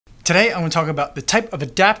today I'm going to talk about the type of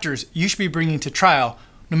adapters you should be bringing to trial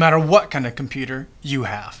no matter what kind of computer you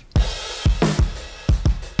have.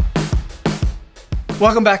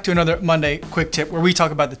 Welcome back to another Monday Quick Tip, where we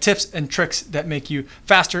talk about the tips and tricks that make you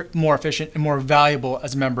faster, more efficient, and more valuable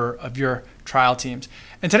as a member of your trial teams.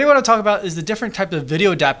 And today what I'll talk about is the different types of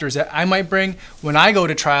video adapters that I might bring when I go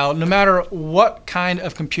to trial, no matter what kind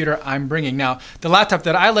of computer I'm bringing. Now, the laptop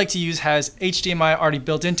that I like to use has HDMI already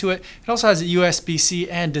built into it. It also has a USBC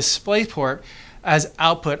and DisplayPort as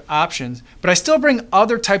output options, but I still bring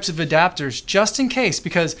other types of adapters just in case,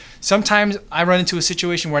 because sometimes I run into a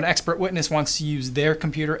situation where an expert witness wants to use their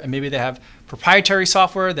computer and maybe they have proprietary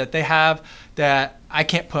software that they have that I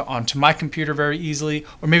can't put onto my computer very easily,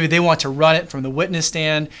 or maybe they want to run it from the witness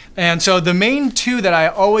stand. And so the main two that I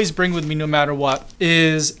always bring with me no matter what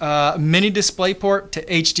is mini DisplayPort to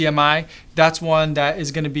HDMI. That's one that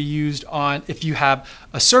is going to be used on if you have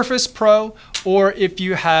a Surface Pro or if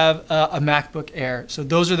you have a MacBook Air. So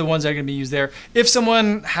those are the ones that are going to be used there. If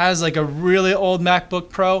someone has like a really old MacBook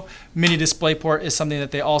Pro, mini DisplayPort is something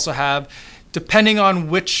that they also have. Depending on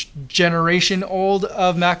which generation old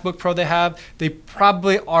of MacBook Pro they have, they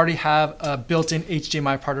probably already have a built-in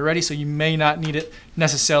HDMI part already, so you may not need it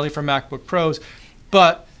necessarily for MacBook Pros,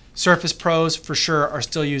 but Surface Pros for sure are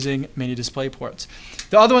still using mini DisplayPorts.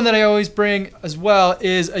 The other one that I always bring as well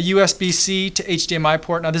is a USB-C to HDMI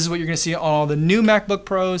port. Now this is what you're going to see on all the new MacBook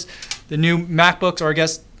Pros, the new MacBooks, or I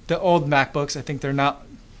guess the old MacBooks. I think they're not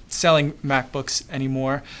selling MacBooks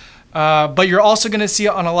anymore. But you're also going to see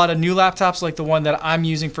it on a lot of new laptops like the one that I'm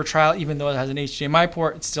using for trial. Even though it has an HDMI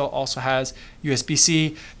port, it still also has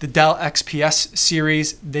USB-C. The Dell XPS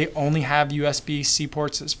series, they only have USB-C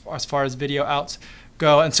ports as far as video outs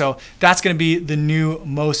go. And so that's going to be the new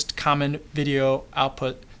most common video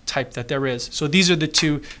output type that there is. So these are the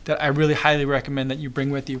two that I really highly recommend that you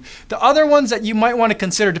bring with you. The other ones that you might want to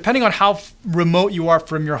consider, depending on how remote you are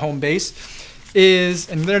from your home base, is,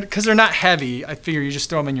 and because they're not heavy, I figure you just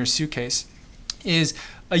throw them in your suitcase, is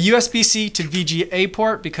a USB-C to VGA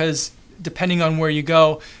port, because depending on where you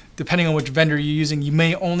go, depending on which vendor you're using, you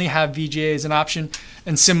may only have VGA as an option.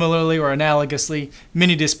 And similarly or analogously,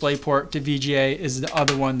 mini DisplayPort to VGA is the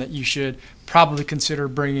other one that you should probably consider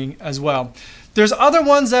bringing as well. There's other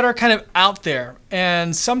ones that are kind of out there,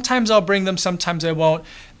 and sometimes I'll bring them, sometimes I won't.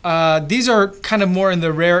 These are kind of more in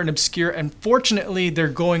the rare and obscure, and fortunately they're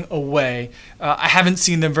going away. I haven't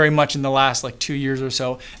seen them very much in the last like 2 years or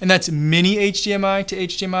so, and that's mini HDMI to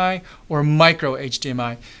HDMI or micro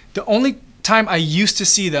HDMI. The only time I used to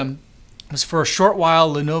see them was for a short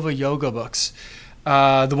while Lenovo Yoga books.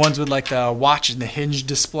 The ones with like the watch and the hinge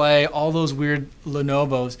display, all those weird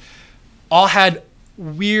Lenovos, all had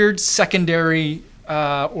weird secondary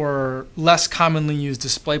or less commonly used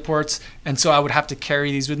display ports, and so I would have to carry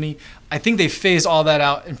these with me. I think they phased all that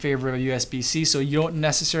out in favor of USB-C, so you don't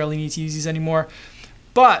necessarily need to use these anymore.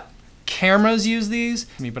 But cameras use these,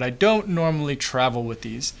 but I don't normally travel with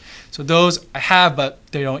these. So those I have, but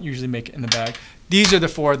they don't usually make it in the bag. These are the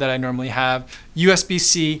four that I normally have: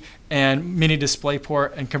 USB-C and mini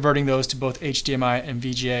DisplayPort, and converting those to both HDMI and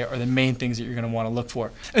VGA are the main things that you're going to want to look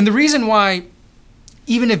for. And the reason why,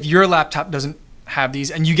 even if your laptop doesn't have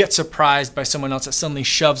these and you get surprised by someone else that suddenly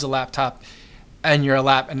shoves a laptop in your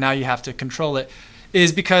lap and now you have to control it,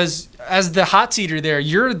 is because as the hot seater there,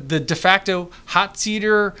 you're the de facto hot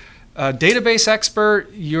seater, database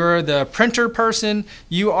expert, you're the printer person,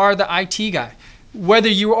 you are the IT guy. Whether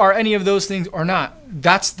you are any of those things or not,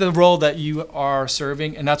 that's the role that you are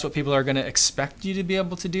serving, and that's what people are going to expect you to be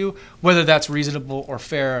able to do, whether that's reasonable or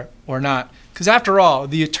fair or not. Because after all,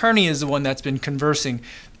 the attorney is the one that's been conversing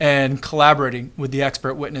and collaborating with the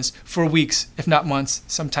expert witness for weeks, if not months,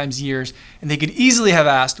 sometimes years, and they could easily have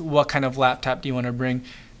asked, what kind of laptop do you want to bring?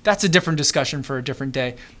 That's a different discussion for a different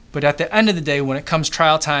day. But at the end of the day, when it comes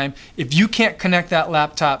trial time, if you can't connect that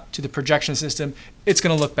laptop to the projection system, it's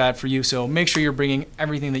going to look bad for you. So make sure you're bringing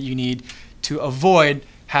everything that you need to avoid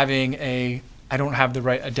having a I don't have the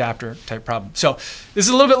right adapter type problem. So this is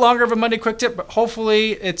a little bit longer of a Monday Quick Tip, but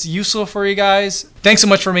hopefully it's useful for you guys. Thanks so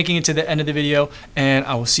much for making it to the end of the video, and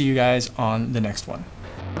I will see you guys on the next one.